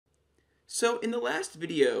So in the last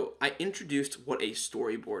video, I introduced what a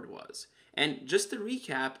storyboard was. And just to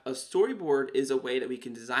recap, a storyboard is a way that we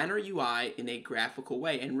can design our UI in a graphical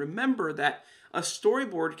way. And remember that a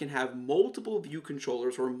storyboard can have multiple view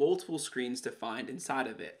controllers or multiple screens defined inside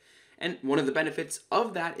of it. And one of the benefits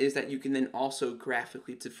of that is that you can then also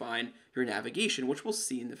graphically define your navigation, which we'll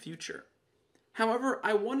see in the future. However,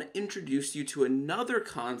 I want to introduce you to another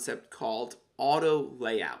concept called auto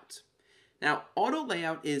layout. Now, auto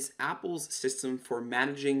layout is Apple's system for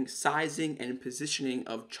managing sizing and positioning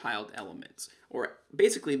of child elements, or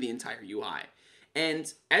basically the entire UI.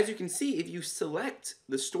 And as you can see, if you select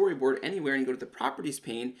the storyboard anywhere and go to the properties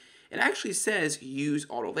pane, it actually says use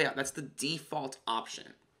auto layout. That's the default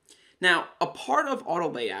option. Now, a part of auto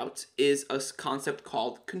layout is a concept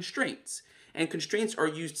called constraints. And constraints are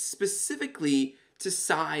used specifically to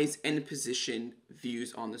size and position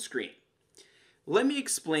views on the screen. Let me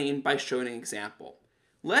explain by showing an example.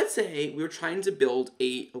 Let's say we were trying to build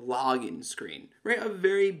a login screen, right? A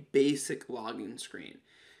very basic login screen.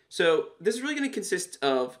 So this is really going to consist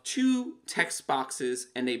of two text boxes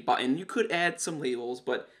and a button. You could add some labels,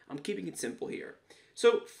 but I'm keeping it simple here.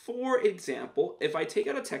 So for example, if I take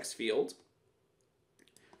out a text field,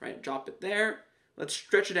 right, drop it there, let's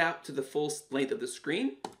stretch it out to the full length of the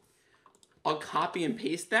screen. I'll copy and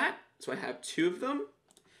paste that, so I have two of them.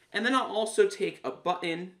 And then I'll also take a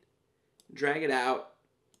button, drag it out,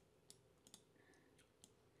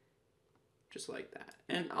 just like that.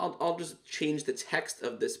 And I'll just change the text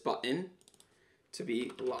of this button to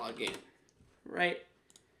be login, right?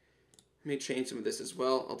 Let me change some of this as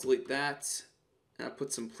well. I'll delete that. And I'll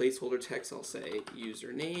put some placeholder text. I'll say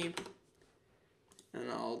username.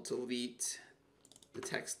 And I'll delete the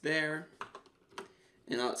text there.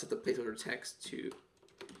 And I'll set the placeholder text to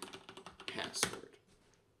password.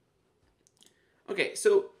 Okay,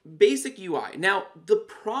 so basic UI. Now, the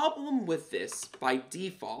problem with this, by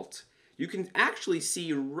default, you can actually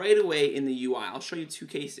see right away in the UI. I'll show you two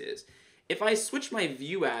cases. If I switch my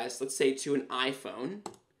view as, let's say, to an iPhone,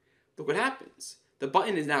 look what happens. The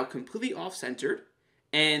button is now completely off-centered,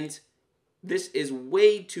 and this is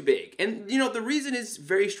way too big. And, you know, the reason is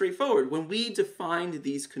very straightforward. When we defined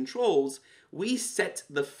these controls, we set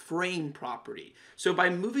the frame property. So by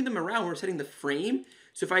moving them around, we're setting the frame.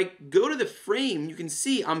 So if I go to the frame, you can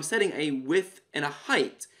see I'm setting a width and a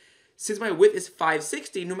height. Since my width is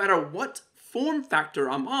 560, no matter what form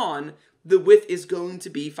factor I'm on, the width is going to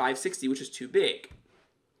be 560, which is too big.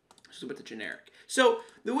 Just with the generic. So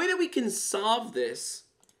the way that we can solve this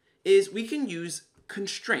is we can use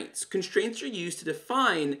constraints. Constraints are used to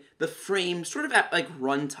define the frame sort of at like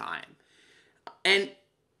runtime. And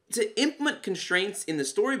to implement constraints in the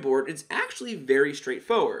storyboard, it's actually very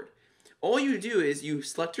straightforward. All you do is you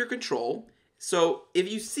select your control. So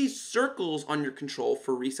if you see circles on your control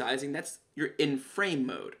for resizing, that's you're in frame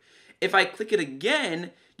mode. If I click it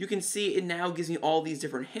again, you can see it now gives me all these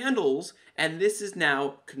different handles, and this is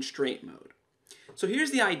now constraint mode. So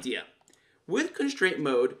here's the idea. With constraint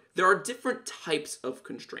mode, there are different types of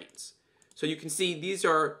constraints. So you can see these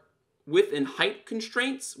are width and height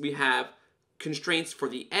constraints. We have constraints for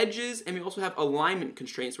the edges, and we also have alignment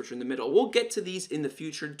constraints, which are in the middle. We'll get to these in the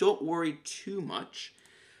future. Don't worry too much.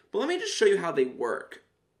 But let me just show you how they work.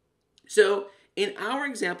 So in our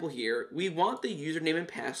example here, we want the username and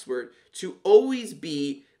password to always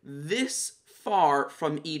be this far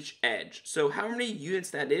from each edge. So how many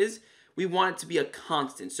units that is, we want it to be a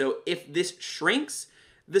constant. So if this shrinks,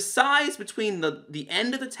 the size between the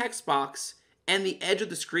end of the text box and the edge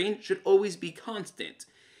of the screen should always be constant.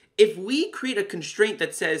 If we create a constraint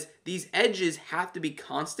that says these edges have to be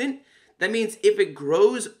constant, that means if it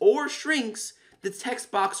grows or shrinks, the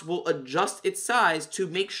text box will adjust its size to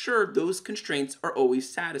make sure those constraints are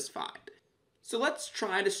always satisfied. So let's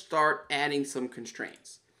try to start adding some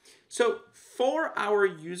constraints. So for our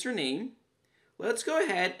username, let's go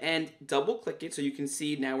ahead and double click it so you can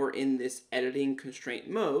see now we're in this editing constraint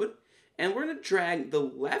mode. And we're going to drag the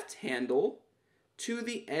left handle to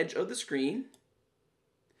the edge of the screen.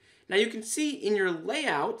 Now you can see in your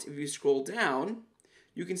layout, if you scroll down,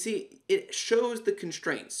 you can see it shows the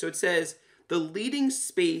constraints. So it says the leading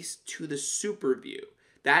space to the super view.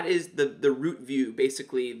 That is the root view,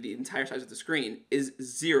 basically the entire size of the screen, is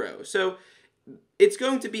 0. So it's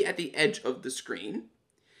going to be at the edge of the screen.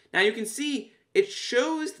 Now you can see it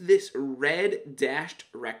shows this red dashed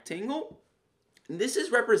rectangle. This is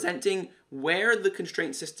representing where the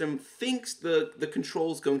constraint system thinks the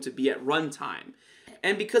control is going to be at runtime.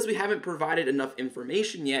 And because we haven't provided enough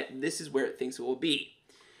information yet, this is where it thinks it will be.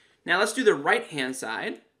 Now let's do the right-hand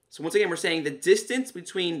side. So once again, we're saying the distance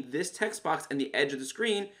between this text box and the edge of the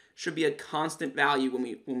screen should be a constant value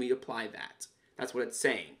when we apply that. That's what it's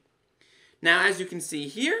saying. Now, as you can see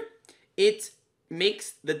here, it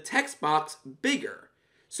makes the text box bigger.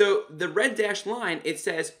 So the red dashed line, it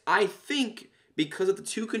says, I think because of the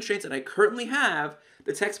two constraints that I currently have,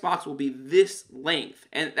 the text box will be this length.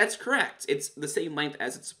 And that's correct. It's the same length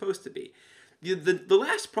as it's supposed to be. The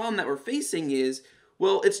last problem that we're facing is,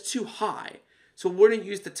 well, it's too high. So we're going to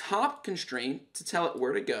use the top constraint to tell it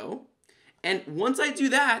where to go. And once I do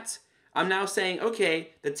that, I'm now saying,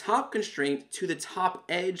 okay, the top constraint to the top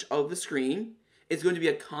edge of the screen is going to be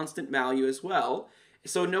a constant value as well.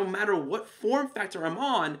 So no matter what form factor I'm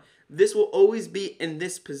on, this will always be in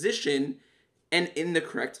this position and in the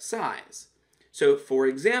correct size. So for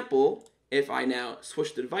example, if I now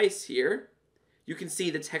switch the device here, you can see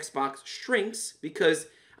the text box shrinks because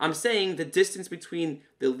I'm saying the distance between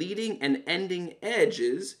the leading and ending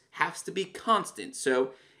edges has to be constant.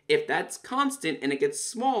 So if that's constant and it gets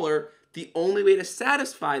smaller, the only way to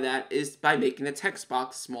satisfy that is by making the text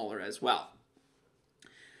box smaller as well.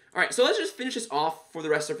 All right, so let's just finish this off for the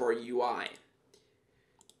rest of our UI.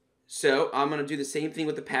 So I'm going to do the same thing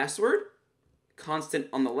with the password. Constant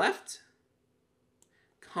on the left,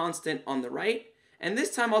 constant on the right, and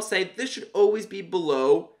this time I'll say this should always be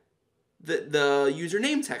below the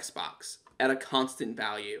username text box at a constant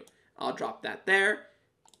value. I'll drop that there.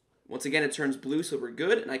 Once again, it turns blue, so we're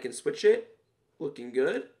good, and I can switch it. Looking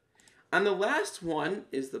good. And the last one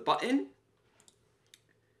is the button.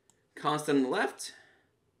 Constant on the left,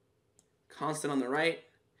 constant on the right,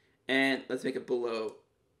 and let's make it below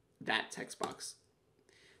that text box.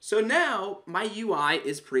 So now my UI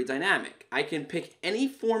is pretty dynamic. I can pick any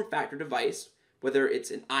form factor device, whether it's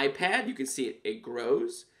an iPad, you can see it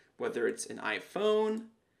grows, whether it's an iPhone,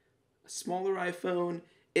 a smaller iPhone,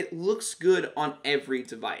 it looks good on every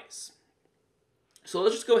device. So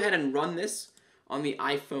let's just go ahead and run this on the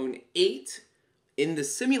iPhone 8 in the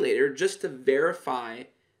simulator just to verify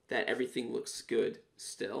that everything looks good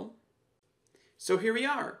still. So here we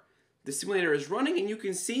are. The simulator is running and you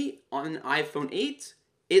can see on iPhone 8,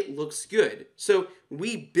 it looks good. So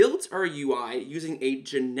we built our UI using a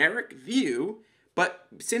generic view, but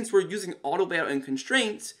since we're using auto layout and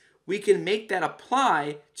constraints, we can make that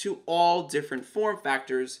apply to all different form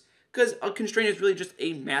factors because a constraint is really just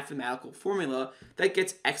a mathematical formula that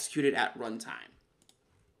gets executed at runtime.